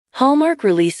Hallmark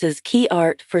releases key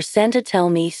art for Santa Tell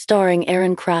Me starring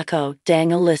Erin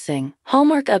Krakow&Daniel Lissingdrops.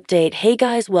 Hallmark update. Hey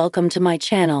guys, welcome to my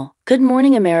channel. Good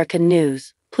morning American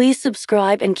news. Please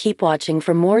subscribe and keep watching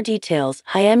for more details.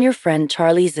 I am your friend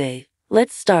Charlie Z.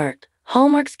 Let's start.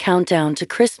 Hallmark's countdown to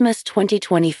Christmas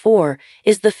 2024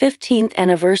 is the 15th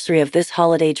anniversary of this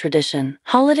holiday tradition.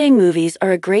 Holiday movies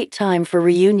are a great time for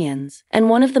reunions, and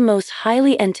one of the most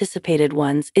highly anticipated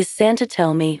ones is Santa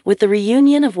Tell Me, with the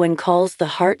reunion of When Calls the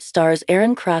Heart stars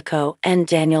Erin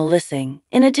Krakow&Daniel Lissingdrops.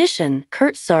 In addition,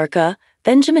 Kurt Sarka,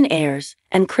 Benjamin Ayres,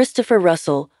 and Christopher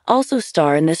Russell also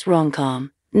star in this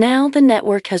rom-com. Now the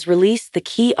network has released the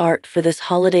key art for this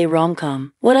holiday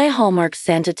rom-com. What Hallmark's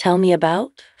Santa Tell Me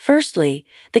about? Firstly,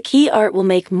 the key art will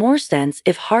make more sense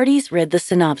if Hardy's read the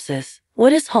synopsis.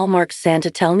 What is Hallmark's Santa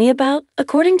Tell Me about?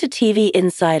 According to TV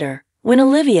Insider, when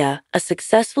Olivia, a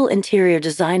successful interior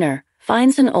designer,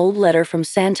 finds an old letter from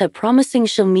Santa promising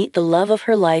she'll meet the love of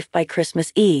her life by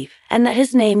Christmas Eve, and that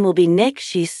his name will be Nick,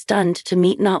 she's stunned to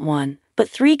meet not one, but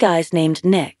three guys named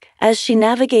Nick. As she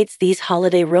navigates these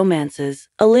holiday romances,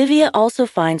 Olivia also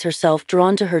finds herself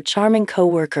drawn to her charming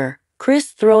co-worker, Chris,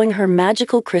 throwing her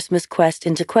magical Christmas quest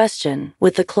into question.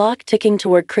 With the clock ticking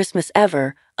toward Christmas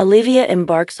Eve, Olivia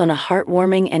embarks on a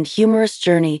heartwarming and humorous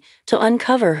journey to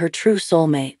uncover her true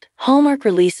soulmate. Hallmark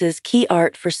releases key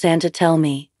art for Santa Tell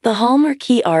Me. The Hallmark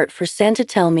key art for Santa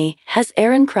Tell Me has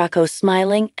Erin Krakow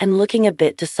smiling and looking a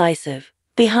bit decisive.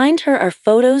 Behind her are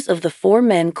photos of the four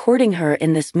men courting her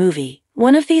in this movie.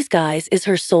 One of these guys is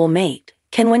her soulmate.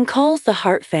 Can When Calls the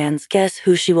Heart fans guess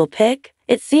who she will pick?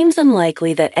 It seems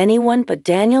unlikely that anyone but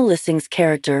Daniel Lissing's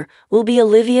character will be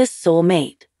Olivia's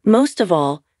soulmate. Most of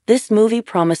all, this movie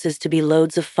promises to be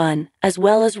loads of fun, as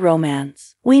well as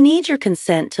romance. We need your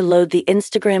consent to load the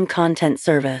Instagram content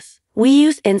service. We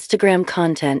use Instagram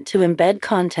content to embed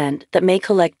content that may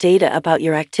collect data about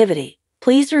your activity.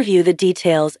 Please review the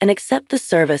details and accept the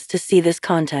service to see this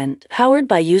content. Powered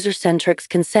by user-centric's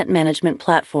consent management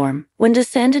platform. When does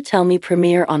Santa Tell Me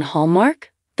premiere on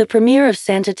Hallmark? The premiere of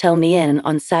Santa Tell Me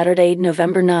on Saturday,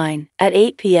 November 9, at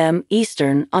 8 p.m.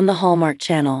 Eastern on the Hallmark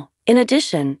Channel. In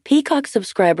addition, Peacock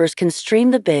subscribers can stream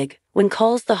the big When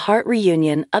Calls the Heart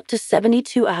reunion up to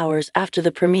 72 hours after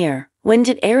the premiere. When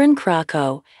did Erin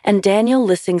Krakow&Daniel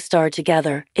Lissingdrops star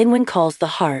together in When Calls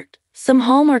the Heart? Some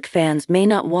Hallmark fans may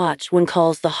not watch When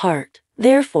Calls the Heart.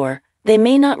 Therefore, they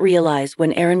may not realize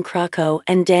when Erin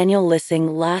Krakow&Daniel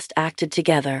Lissingdrops last acted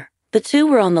together. The two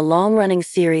were on the long-running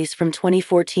series from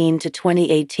 2014 to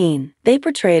 2018. They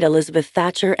portrayed Elizabeth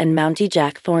Thatcher and Mountie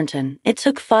Jack Thornton. It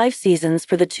took 5 seasons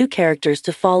for the two characters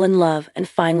to fall in love and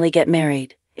finally get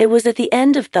married. It was at the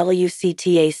end of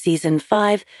WCTH Season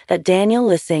 5 that Daniel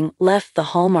Lissingdrops left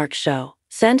the Hallmark show.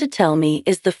 Santa Tell Me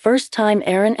is the first time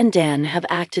Erin and Dan have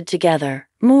acted together.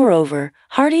 Moreover,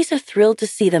 Hardy's are thrilled to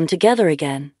see them together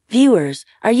again. Viewers,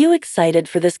 are you excited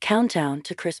for this countdown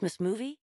to Christmas movie?